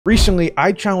Recently,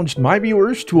 I challenged my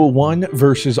viewers to a one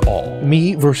versus all.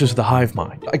 Me versus the hive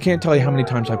mind. I can't tell you how many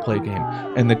times I play a game,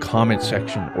 and the comment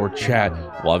section or chat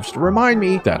loves to remind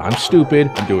me that I'm stupid,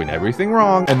 I'm doing everything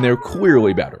wrong, and they're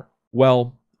clearly better.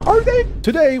 Well, are they?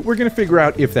 Today, we're gonna figure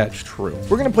out if that's true.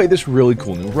 We're gonna play this really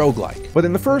cool new roguelike. But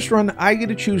in the first run, I get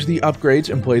to choose the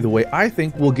upgrades and play the way I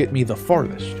think will get me the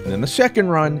farthest. And in the second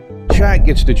run, chat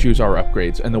gets to choose our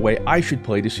upgrades and the way I should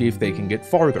play to see if they can get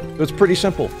farther. So it's pretty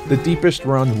simple. The deepest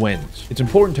run wins. It's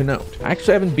important to note. I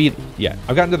actually haven't beat it yet.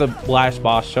 I've gotten to the last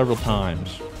boss several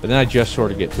times, but then I just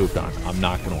sort of get pooped on. I'm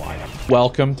not gonna lie.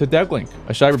 Welcome to Deadlink,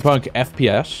 a cyberpunk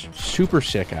FPS. Super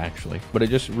sick, actually. But I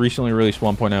just recently released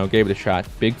 1.0, gave it a shot.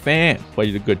 Big fan.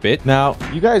 Played it a good bit. Now,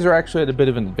 you guys are actually at a bit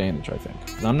of an advantage, I think.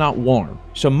 And I'm not warm.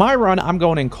 So my run, I'm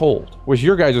going in cold. Whereas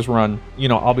your guys' run, you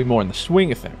know, I'll be more in the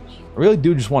swing of things. I really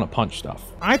do just want to punch stuff.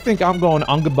 I think I'm going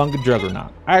Unga Bunga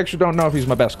Juggernaut. I actually don't know if he's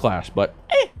my best class, but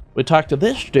we talked to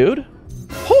this dude.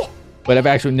 But I've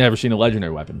actually never seen a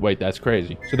legendary weapon. Wait, that's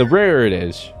crazy. So the rarer it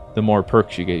is, the more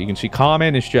perks you get. You can see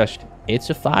common is just, it's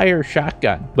a fire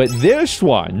shotgun. But this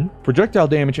one, projectile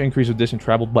damage increase with distance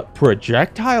traveled, but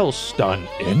projectiles stun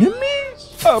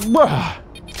enemies?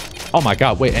 Oh my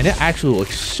god, wait, and it actually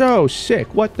looks so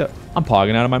sick. What the? I'm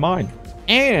pogging out of my mind.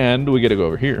 And we get to go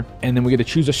over here, and then we get to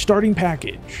choose a starting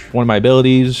package. One of my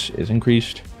abilities is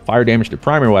increased fire damage to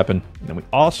primary weapon, and then we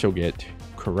also get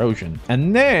corrosion.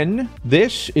 And then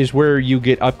this is where you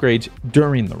get upgrades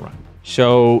during the run.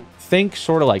 So think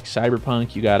sort of like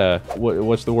cyberpunk. You gotta,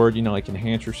 what's the word, you know, like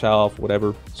enhance yourself,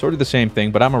 whatever. Sort of the same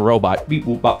thing, but I'm a robot,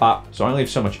 so I only have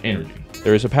so much energy.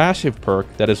 There is a passive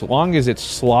perk that as long as it's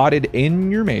slotted in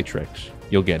your matrix,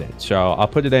 you'll get it. So I'll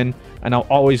put it in, and I'll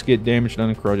always get damage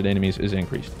done to corroded enemies is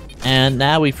increased. And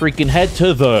now we freaking head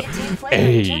to the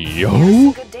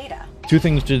Ayo. Two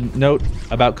things to note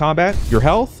about combat. Your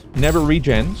health never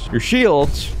regens. Your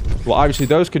shields, well, obviously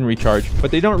those can recharge,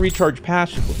 but they don't recharge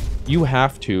passively. You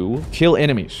have to kill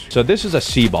enemies. So this is a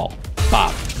C-ball.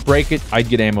 Bop. Break it. I'd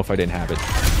get ammo if I didn't have it,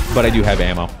 but I do have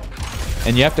ammo.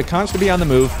 And you have to constantly be on the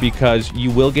move because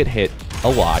you will get hit a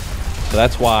lot. So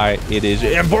that's why it is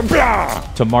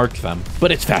to mark them.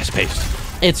 But it's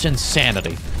fast-paced. It's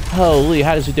insanity. Holy,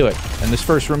 how does it do it? And this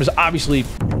first room is obviously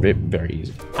very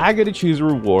easy. I get to choose a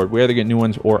reward. We either get new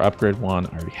ones or upgrade one.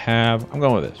 I already have. I'm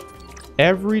going with this.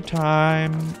 Every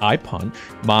time I punch,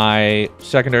 my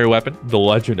secondary weapon, the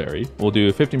legendary, will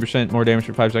do 15% more damage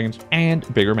for 5 seconds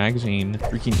and bigger magazine.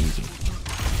 Freaking easy.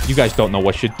 You guys don't know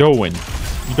what you're doing.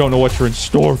 You don't know what you're in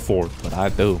store for, but I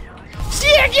do.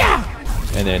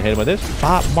 And then hit him with this.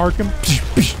 Pop, mark him.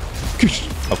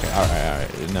 Okay, all right.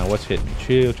 Now what's hitting me?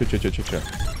 Chill.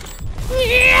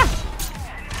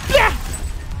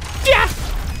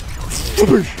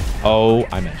 Oh,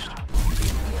 I missed.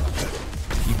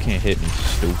 You can't hit me,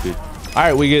 stupid. All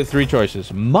right, we get 3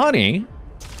 choices. Money,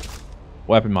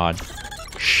 weapon mod,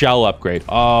 shell upgrade.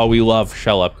 Oh, we love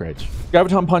shell upgrades.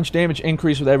 Graviton punch damage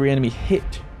increase with every enemy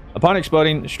hit. Upon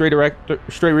exploding, straight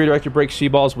redirector breaks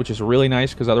C-balls, which is really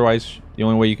nice because otherwise the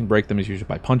only way you can break them is usually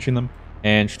by punching them.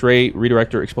 And straight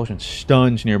redirector explosion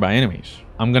stuns nearby enemies.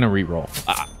 I'm gonna re-roll.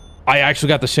 I actually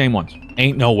got the same ones.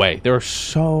 Ain't no way. They're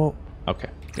so... Okay,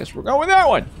 guess we're going with that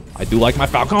one. I do like my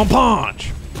Falcon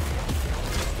punch.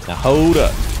 Now hold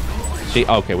up. See,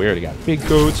 okay, we already got it. Big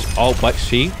boots. Oh, but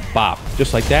see, bop.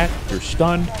 Just like that, you're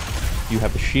stunned. You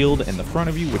have the shield in the front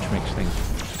of you, which makes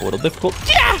things a little difficult.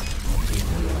 Yeah!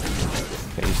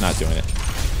 Okay, he's not doing it.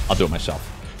 I'll do it myself.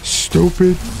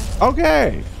 Stupid.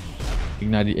 Okay.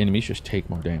 Ignited enemies just take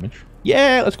more damage.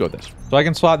 Yeah, let's go with this. So I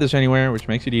can slot this anywhere, which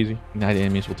makes it easy. Ignited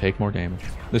enemies will take more damage.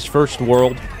 This first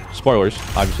world, spoilers,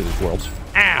 obviously there's worlds.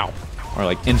 Ow! Or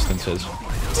like instances.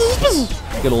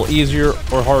 Get a little easier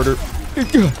or harder.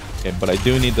 Okay, but I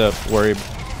do need to worry.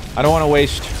 I don't want to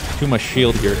waste too much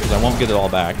shield here because I won't get it all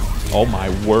back. Oh my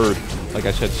word. Like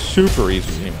I said, super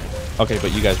easy anyway. Okay,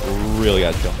 but you guys really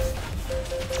got to chill.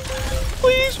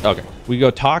 Please. Okay, we go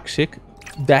toxic.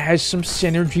 That has some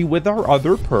synergy with our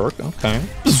other perk. Okay.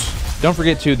 Don't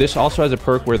forget too, this also has a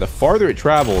perk where the farther it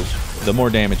travels, the more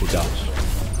damage it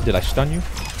does. Did I stun you?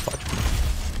 Fudge.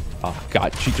 Oh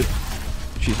god, she's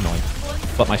annoying.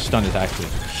 But my stun is actually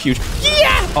huge.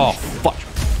 Yeah! Oh, fudge.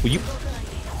 Will you?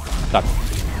 Stop.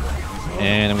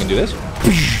 And I'm gonna do this.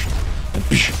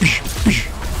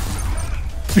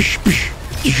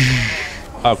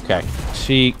 Okay.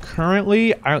 See,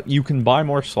 currently, you can buy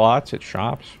more slots at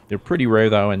shops. They're pretty rare,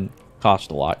 though, and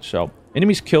cost a lot. So,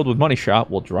 enemies killed with money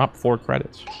shot will drop 4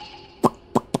 credits.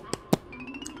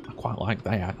 I quite like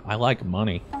that. I like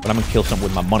money, but I'm going to kill someone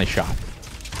with my money shot.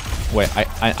 Wait,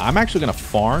 I'm actually going to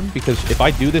farm, because if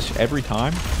I do this every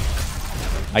time,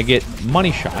 I get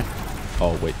money shot,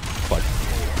 Oh, wait. Fuck.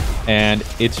 And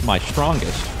it's my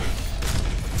strongest.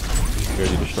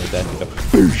 Barely destroyed that.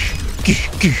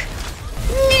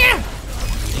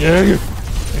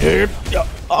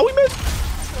 Oh, we missed.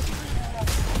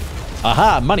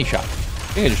 Aha, money shot.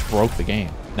 I think I just broke the game.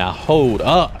 Now, hold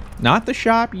up. Not the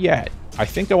shop yet. I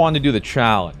think I want to do the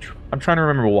challenge. I'm trying to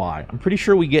remember why. I'm pretty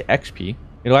sure we get XP.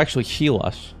 It'll actually heal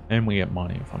us. And we get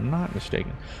money, if I'm not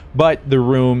mistaken. But the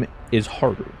room is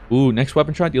harder. Ooh, next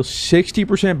weapon shot deals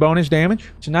 60% bonus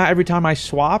damage. So not every time I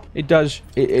swap, it does,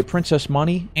 it prints us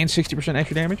money and 60%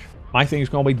 extra damage. My thing is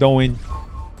going to be doing...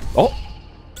 Oh!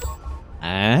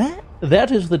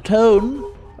 That is the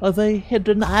tone of a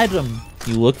hidden item.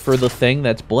 You look for the thing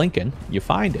that's blinking. You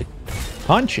find it.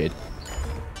 Punch it.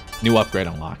 New upgrade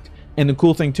unlocked. And the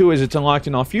cool thing, too, is it's unlocked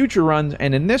in all future runs,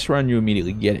 and in this run, you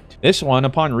immediately get it. This one,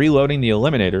 upon reloading the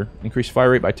Eliminator, increase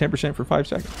fire rate by 10% for 5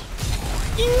 seconds.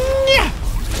 Yeah!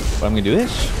 But I'm going to do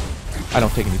this. I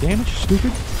don't take any damage.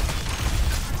 Stupid.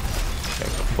 Okay,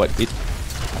 but I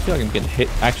feel like I'm getting hit.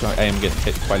 Actually, I am getting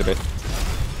hit quite a bit.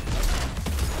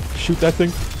 Shoot that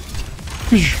thing.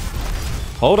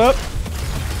 Hold up.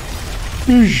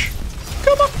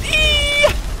 Come on.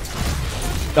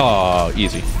 Oh,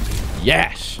 easy.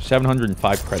 Yes!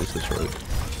 705 credits this early.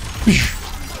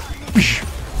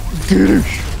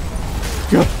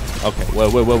 Okay, whoa,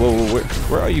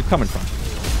 where are you coming from?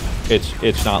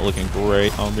 It's not looking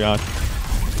great. Oh god.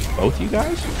 Both you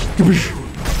guys?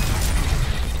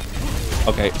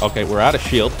 Okay, we're out of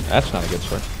shield. That's not a good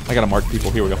start. I gotta mark people.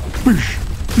 Here we go.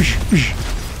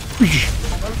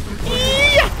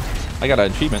 I got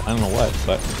an achievement. I don't know what,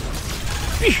 but...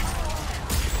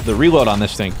 The reload on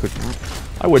this thing could...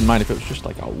 I wouldn't mind if it was just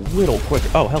like a little quicker.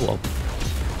 Oh, hello.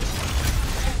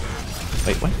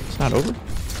 Wait, what? It's not over?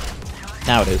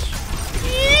 Now it is.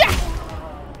 Yeah!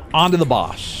 On to the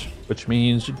boss, which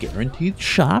means guaranteed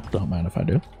shop. Don't mind if I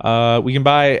do. We can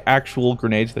buy actual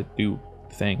grenades that do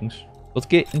things. Let's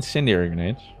get incendiary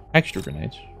grenades. Extra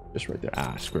grenades. Just right there.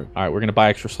 Ah, screw it. All right, we're going to buy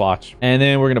extra slots. And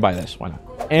then we're going to buy this. Why not?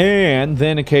 And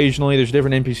then occasionally there's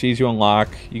different NPCs you unlock.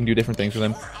 You can do different things with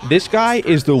them. This guy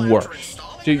is the worst.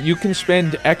 So you can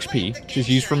spend XP, which is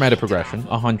used for meta progression,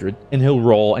 100, and he'll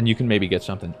roll and you can maybe get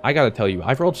something. I gotta tell you,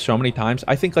 I've rolled so many times.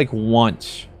 I think like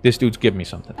once this dude's given me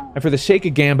something. And for the sake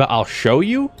of Gamba, I'll show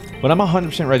you, but I'm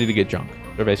 100% ready to get junk.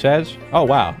 Everybody says, oh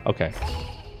wow, okay.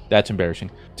 That's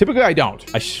embarrassing. Typically I don't.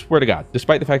 I swear to God,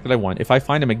 despite the fact that I won. If I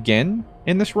find him again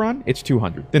in this run, it's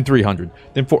 200, then 300,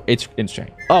 then 4. It's insane.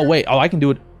 Oh wait, oh I can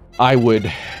do it. I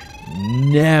would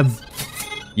never.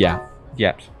 Yeah,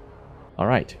 yep. All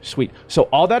right, sweet. So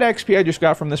all that XP I just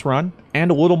got from this run,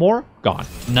 and a little more, gone.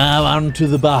 Now on to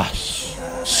the boss.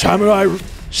 Samurai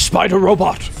spider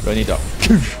robot. I need to...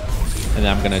 And then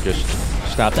I'm going to just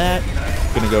stop that.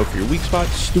 Going to go for your weak spot.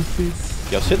 Stupid.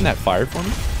 Yo, sit in that fire for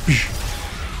me.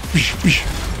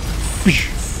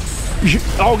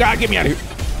 Oh, God, get me out of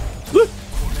here.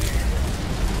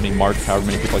 Let me mark however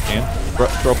many people I can.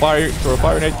 Throw a fire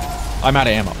grenade. I'm out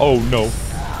of ammo. Oh, no.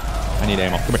 I need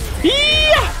ammo. Come here.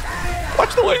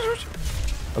 Watch the lasers.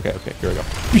 Okay, here we go.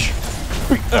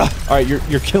 All right,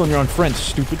 you're killing your own friends,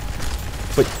 stupid.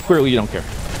 But clearly you don't care.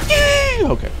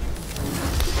 Okay.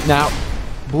 Now,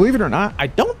 believe it or not, I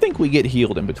don't think we get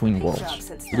healed in between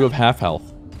worlds. We do have half health.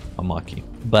 I'm lucky.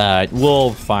 But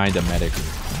we'll find a medic.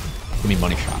 Give me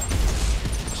money shot.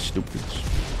 Stupids.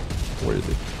 Where is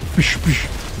it?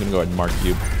 I'm gonna go ahead and mark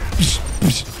you.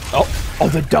 Oh,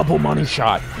 the double money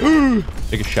shot.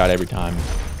 Take a shot every time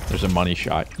there's a money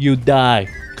shot. You die,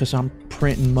 because I'm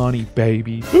printing money,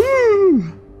 baby.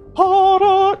 Hold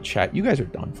on. Chat, you guys are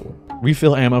done for.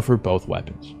 Refill ammo for both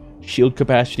weapons. Shield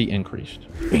capacity increased.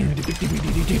 It's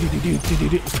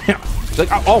like,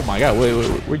 oh my god, wait,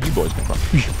 where'd you boys come from?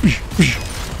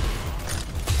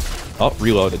 Oh,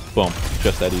 reloaded. Boom.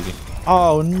 Just that easy.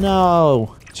 Oh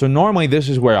no. So normally this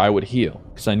is where I would heal,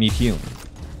 because I need healing.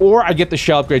 Or I get the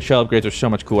shell upgrade. Shell upgrades are so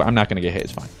much cooler. I'm not going to get hit.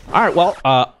 It's fine. All right, well,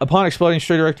 upon exploding,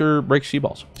 Stray Director breaks sea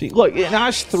balls. See, look, now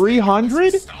it's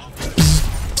 300.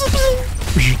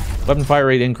 Weapon fire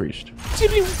rate increased.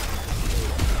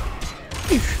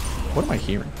 What am I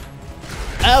hearing?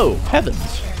 Oh,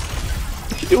 heavens.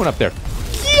 What you doing up there?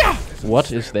 Yeah!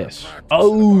 What is this?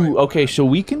 Oh, okay, so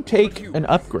we can take an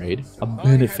upgrade, a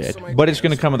benefit, but it's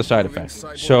going to come with a side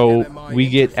effect. So we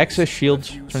get excess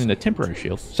shields turning into temporary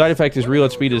shields. Side effect is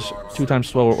reload speed is 2 times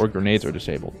slower or grenades are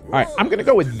disabled. All right, I'm going to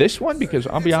go with this one because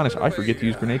I'll be honest, I forget to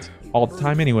use grenades all the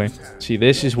time anyway. See,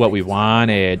 this is what we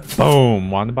wanted. Boom,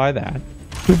 wanted to buy that.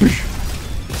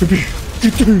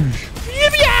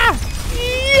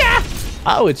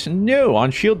 Oh, it's new.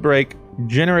 On shield break,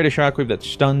 generate a shockwave that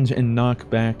stuns and knock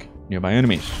back nearby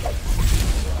enemies.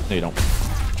 No, you don't.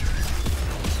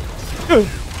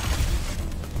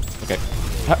 Okay.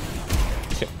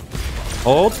 Okay.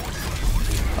 Hold.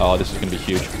 Oh, this is gonna be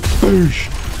huge. Boosh.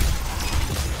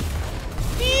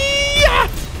 Yeah.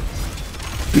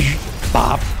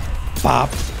 Bop. Bop.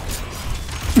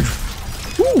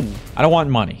 Ooh. I don't want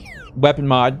money. Weapon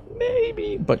mod,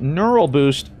 maybe, but neural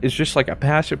boost is just like a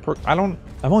passive perk. I've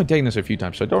only taken this a few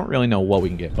times, so I don't really know what we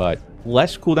can get, but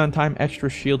less cooldown time, extra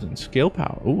shield, and skill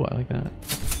power. Ooh, I like that.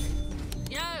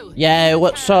 Yo,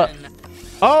 what's up?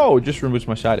 Oh, it just removes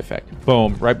my side effect.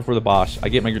 Boom, right before the boss. I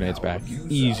get my grenades back.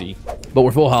 Easy. But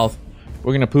we're full health.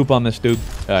 We're gonna poop on this dude.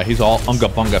 He's all unga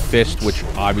bunga fist, which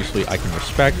obviously I can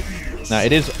respect. Now,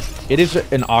 it is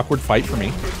an awkward fight for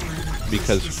me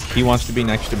because he wants to be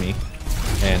next to me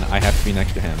and I have to be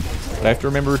next to him. But I have to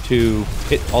remember to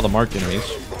hit all the marked enemies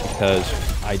because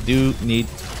I do need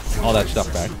all that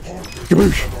stuff back.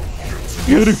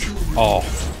 Oh,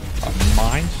 a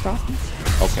mine stopping?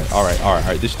 Okay, all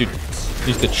right. This dude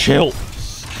needs to chill.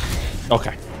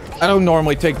 Okay. I don't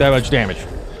normally take that much damage.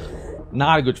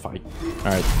 Not a good fight.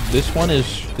 All right, this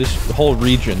whole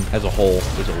region as a whole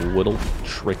is a little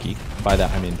tricky. By that,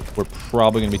 I mean, we're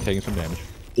probably gonna be taking some damage.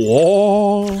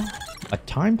 Whoa! A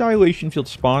time dilation field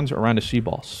spawns around a sea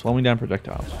ball, slowing down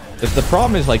projectiles. If the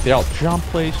problem is, like, they all jump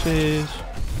places,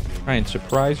 try and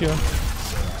surprise you.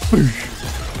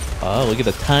 Oh, look at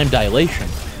the time dilation.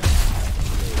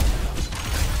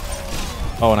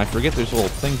 Oh, and I forget there's little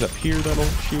things up here that'll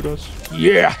shoot us.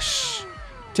 Yes!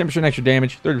 10% extra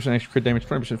damage, 30% extra crit damage,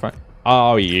 20% fire.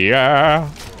 Oh, yeah!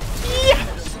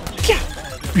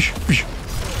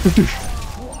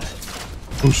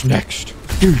 Who's next?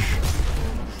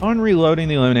 On reloading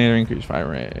the eliminator, increase fire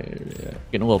rate.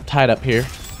 Getting a little tied up here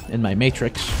in my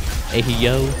matrix. Hey,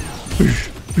 yo.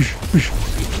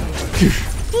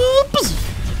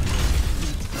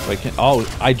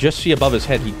 Oh, I just see above his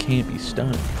head he can't be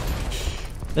stunned.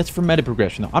 That's for meta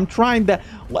progression, though. I'm trying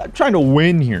to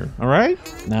win here, all right?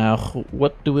 Now,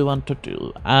 what do we want to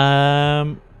do?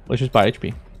 Let's just buy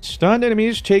HP. Stunned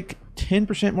enemies take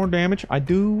 10% more damage. I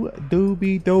do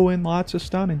be doing lots of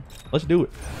stunning. Let's do it.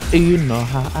 You know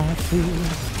how I feel.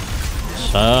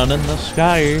 Sun in the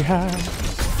sky high.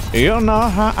 You know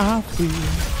how I feel.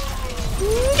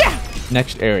 Yeah!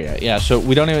 Next area. Yeah, so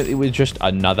we don't even... It was just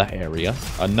another area.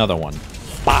 Another one.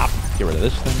 Bop! Get rid of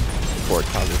this thing before it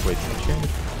causes way too much damage.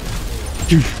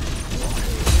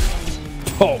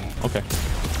 Oh, okay.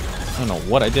 I don't know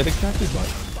what I did exactly, but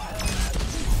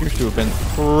appears to have been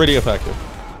pretty effective.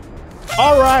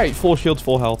 All right, full shields,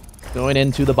 full health. Going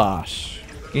into the boss.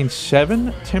 Gain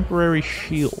 7 temporary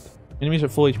shield. Enemies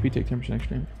at full HP take 10%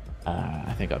 extra damage.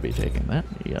 I think I'll be taking that.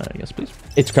 Yeah, yes, please.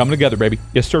 It's coming together, baby.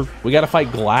 Yes, sir. We got to fight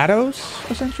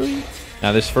GLaDOS, essentially.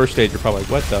 Now, this first stage, you're probably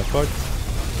like, what the fuck?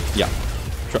 Yeah.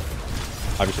 Sure.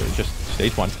 Obviously, it's just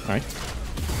stage 1, all right?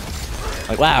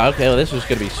 Like, wow, okay, well, this is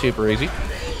going to be super easy.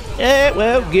 Yeah,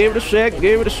 well, give it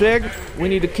a sec. We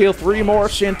need to kill 3 more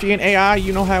sentient AI.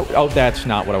 You know how... Oh, that's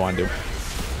not what I want to do.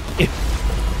 Yeah.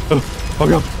 Oh,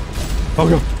 God. Oh,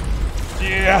 God.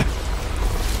 Yeah.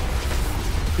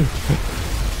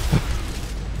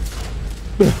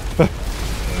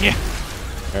 Yeah.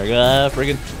 There we go,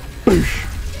 friggin' boosh.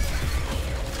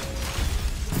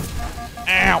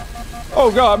 Ow.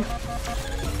 Oh, God.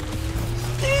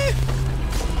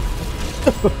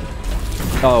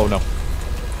 Oh, no.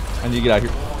 I need to get out of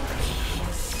here.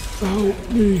 Help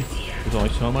me. There's only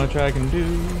so much I can do.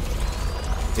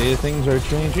 Things are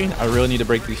changing. I really need to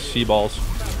break these sea balls.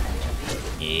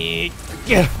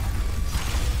 Yeah.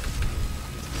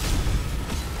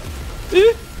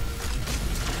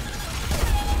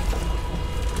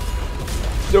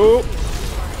 No.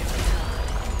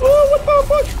 Oh, what the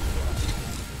fuck?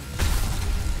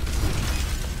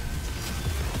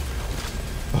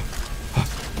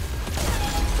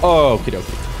 Oh, okie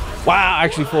dokie. Wow,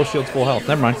 actually full shields, full health.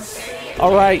 Never mind.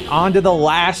 All right, on to the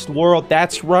last world.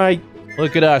 That's right.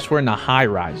 Look at us. We're in the high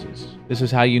rises. This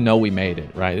is how you know we made it,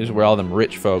 right? This is where all them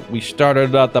rich folk. We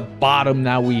started at the bottom.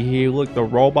 Now we here. Look, the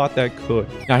robot that could.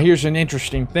 Now, here's an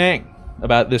interesting thing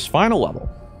about this final level.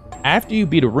 After you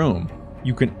beat a room,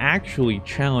 you can actually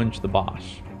challenge the boss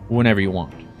whenever you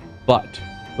want. But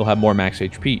you'll have more max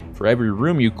HP. For every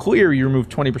room you clear, you remove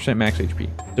 20% max HP.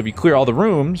 So if you clear all the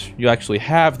rooms, you actually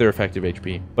have their effective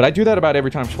HP. But I do that about every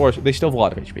time Spores, they still have a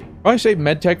lot of HP. Probably save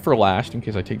medtech for last in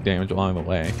case I take damage along the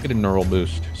way. Get a neural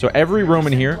boost. So every room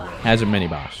in here has a mini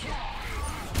boss.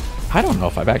 I don't know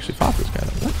if I've actually fought this guy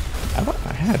though.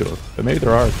 I had to have, but maybe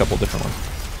there are a couple different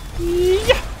ones.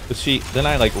 Yeah. But see, then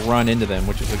I like run into them,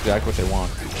 which is exactly what they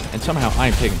want. And somehow I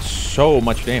am taking so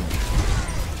much damage.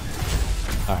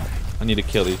 Alright. I need to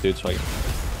kill these dudes so I can...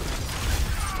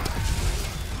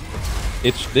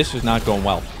 This is not going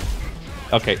well.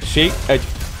 Okay, see?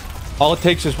 All it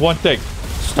takes is one thing.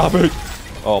 Stop it.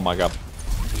 Oh my god.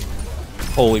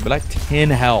 Holy, but I have 10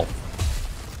 health.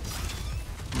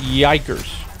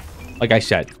 Yikers. Like I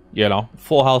said, you know,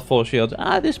 full health, full shields.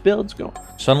 This build's going.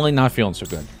 Suddenly not feeling so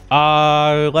good.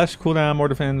 Less cooldown, more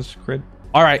defense, crit.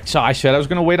 All right, so I said I was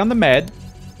going to wait on the med.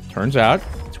 Turns out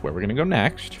it's where we're going to go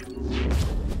next.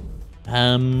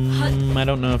 I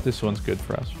don't know if this one's good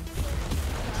for us.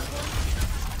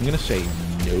 I'm going to say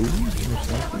no,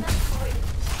 most likely.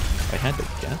 If I had to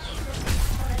guess.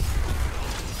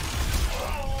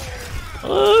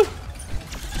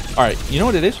 All right, you know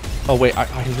what it is? Oh, wait, I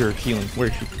hear her healing. Where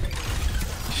is she?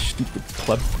 Stupid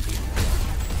pleb.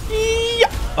 Yeah.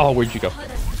 Oh, where'd you go?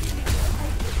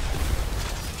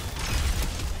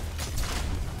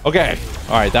 Okay.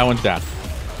 All right, that one's down.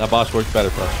 That boss works better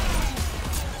for us.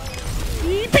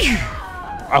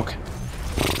 Okay.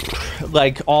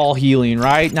 Like, all healing,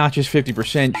 right? Not just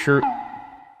 50%. Sure.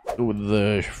 With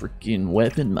the freaking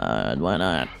weapon mod. Why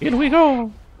not? Here we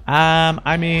go.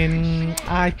 I mean,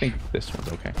 I think this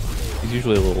one's okay. It's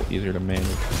usually a little easier to manage.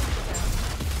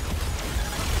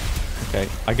 Okay,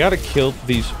 I gotta kill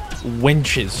these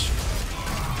winches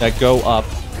that go up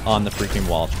on the freaking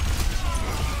walls.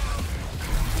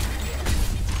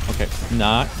 Okay,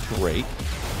 not great.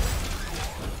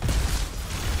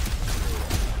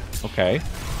 Okay.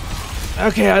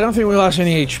 Okay, I don't think we lost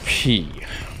any HP.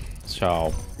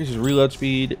 So, this is reload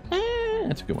speed.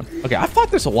 That's a good one. Okay, I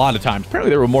fought this a lot of times. Apparently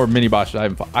there were more mini bosses I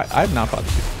haven't fought. I have not fought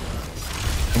this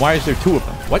before. And why is there 2 of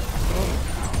them? What?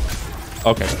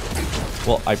 Okay.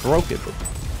 Well, I broke it, but...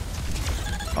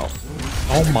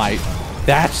 Oh my...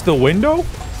 That's the window?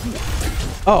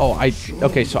 Oh,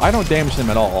 okay, so I don't damage them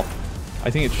at all. I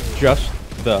think it's just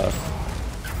the...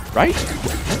 Right?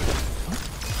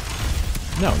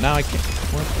 No, now I can't.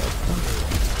 What the...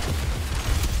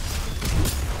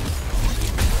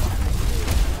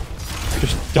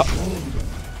 Just duck.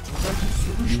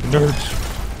 You nerds.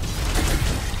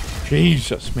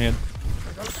 Jesus, man.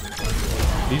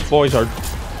 These boys are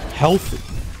healthy.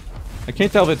 I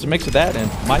can't tell if it's a mix of that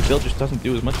and my build just doesn't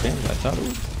do as much damage as I thought it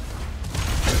would.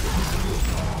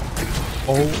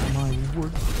 Oh my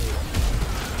word.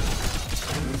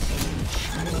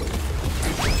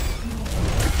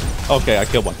 Okay, I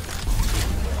killed one.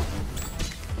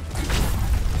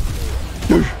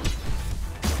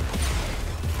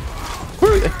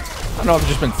 I don't know if I've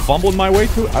just been fumbling my way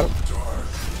through it. I'm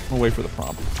gonna wait for the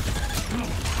prompt.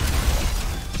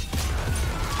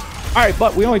 Alright,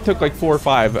 but we only took like 4 or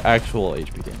 5 actual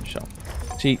HP damage, so.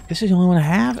 See, this is the only one I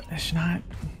have. It's not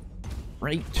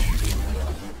great.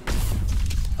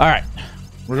 Alright.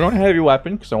 We're going to heavy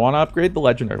weapon because I want to upgrade the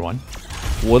legendary one.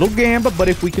 Little gambit, but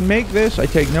if we can make this, I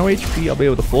take no HP, I'll be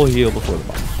able to full heal before the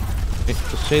boss. Okay,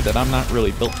 to say that I'm not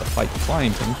really built to fight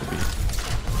flying things would be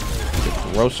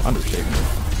a gross understatement.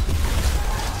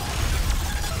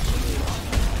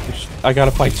 I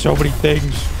gotta fight so many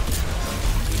things.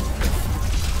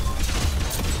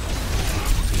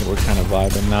 Okay, we're kind of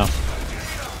vibing now.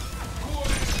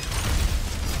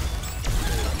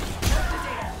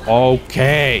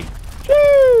 Okay.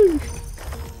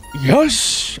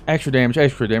 Yes! Extra damage,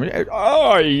 extra damage.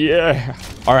 Oh, yeah.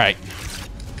 All right.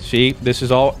 See, this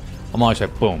is all. I'm always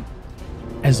like, boom.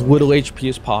 As little HP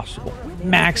as possible.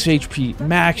 Max HP,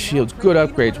 max shields, good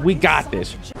upgrades. We got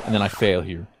this. And then I fail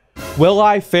here. Will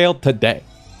I fail today?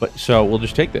 But so we'll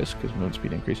just take this because movement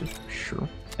speed increases. Sure. And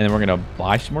then we're going to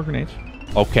buy some more grenades.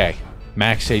 Okay.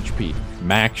 Max HP,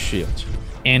 max shields.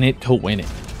 In it to win it.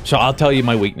 So I'll tell you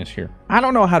my weakness here. I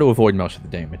don't know how to avoid most of the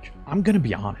damage. I'm going to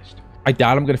be honest. I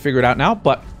doubt I'm going to figure it out now,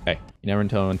 but hey, you never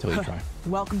know until you try.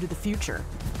 Welcome to the future.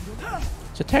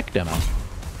 It's a tech demo.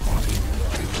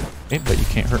 Okay, but you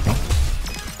can't hurt me.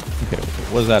 Okay,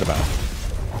 what is that about?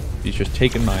 He's just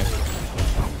taking my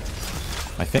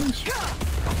things.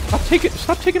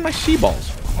 Stop taking my sea balls,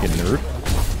 you nerd.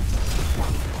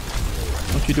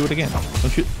 Don't you do it again.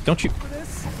 Don't you.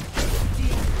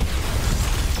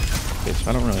 Okay, so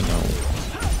I don't really know.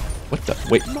 What the?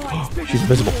 Wait. She's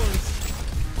invisible.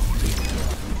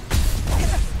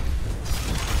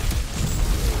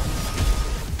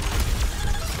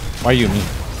 Why are you mean?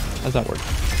 How does that work?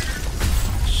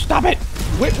 Stop it!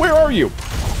 Wait, where are you?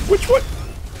 Which one?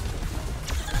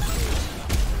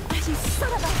 You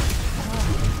son of a...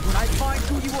 When I find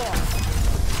who you are.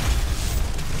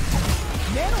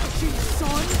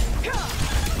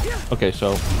 Okay,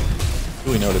 so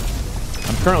duly noted.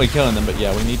 I'm currently killing them, but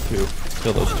yeah, we need to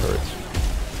kill those turrets.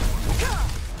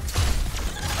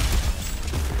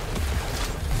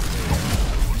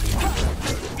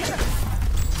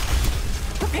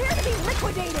 Prepare to be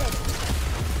liquidated.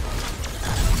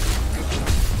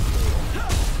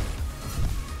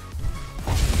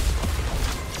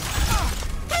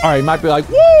 All right, you might be like,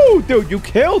 woo, dude, you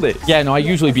killed it. Yeah, no, I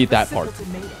usually beat that part.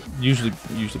 Usually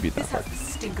beat that part.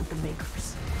 Stink of the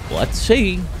makers. Let's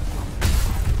see.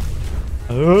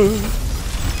 I'll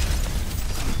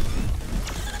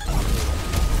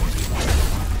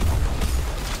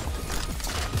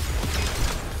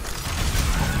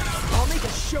make a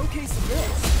showcase of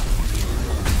this.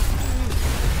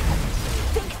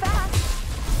 Think fast.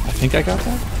 I think I got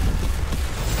that.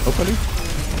 Hopefully.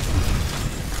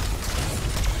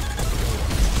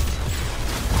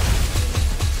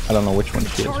 I don't know which one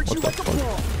she is. What the fuck?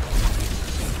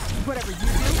 Whatever you do,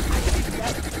 I can do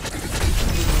better.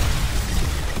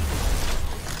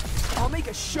 I'll make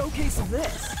a showcase of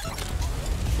this.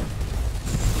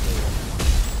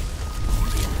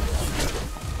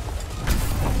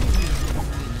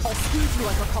 I'll squeeze you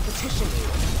like a competition.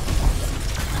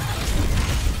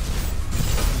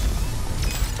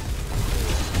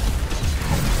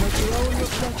 Like your own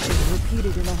reflection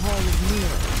repeated in a hall of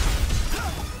mirrors.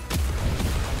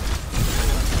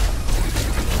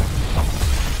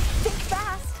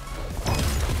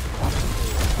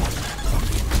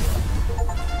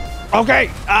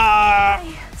 Okay,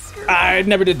 I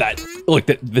never did that. Look,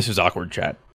 this is awkward,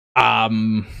 chat. I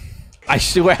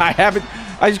swear I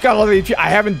just got all the, I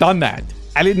haven't done that.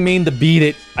 I didn't mean to beat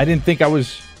it. I didn't think I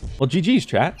was, well, GG's,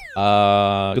 chat.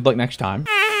 Good luck next time.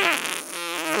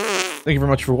 Thank you very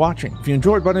much for watching. If you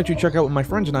enjoyed, why don't you check out what my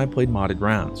friends and I played modded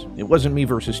rounds. It wasn't me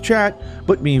versus chat,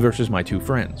 but me versus my two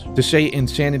friends. To say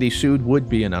insanity sued would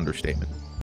be an understatement.